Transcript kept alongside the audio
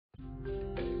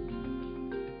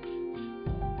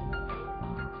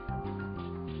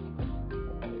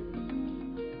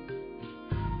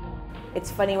It's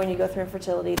funny when you go through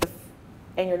infertility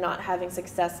and you're not having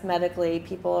success medically,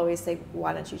 people always say,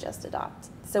 why don't you just adopt?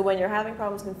 So when you're having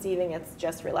problems conceiving, it's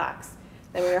just relax.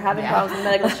 And when you're having problems with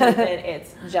medical treatment,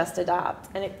 it's just adopt.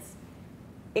 And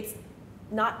it's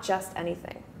not just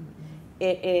anything.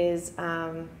 It is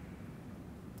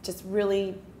just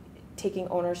really taking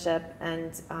ownership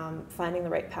and finding the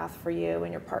right path for you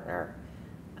and your partner,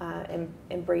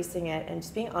 embracing it, and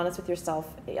just being honest with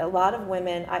yourself. A lot of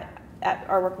women, at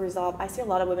our work Resolve, I see a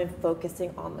lot of women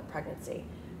focusing on the pregnancy.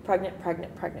 Pregnant,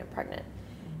 pregnant, pregnant, pregnant.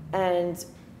 And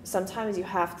sometimes you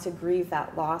have to grieve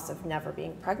that loss of never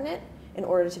being pregnant in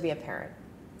order to be a parent.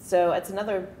 So it's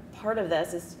another part of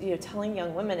this is, you know, telling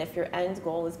young women, if your end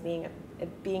goal is being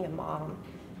a mom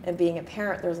and being a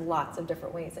parent, there's lots of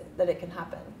different ways that it can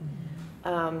happen.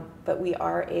 But we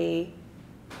are a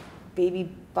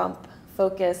baby bump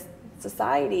focused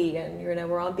society, and you know,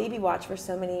 we're on baby watch for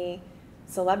so many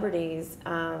celebrities,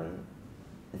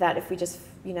 that if we just,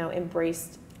 you know,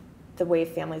 embraced the way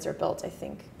families are built, I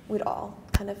think we'd all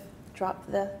kind of drop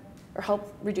or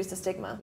help reduce the stigma.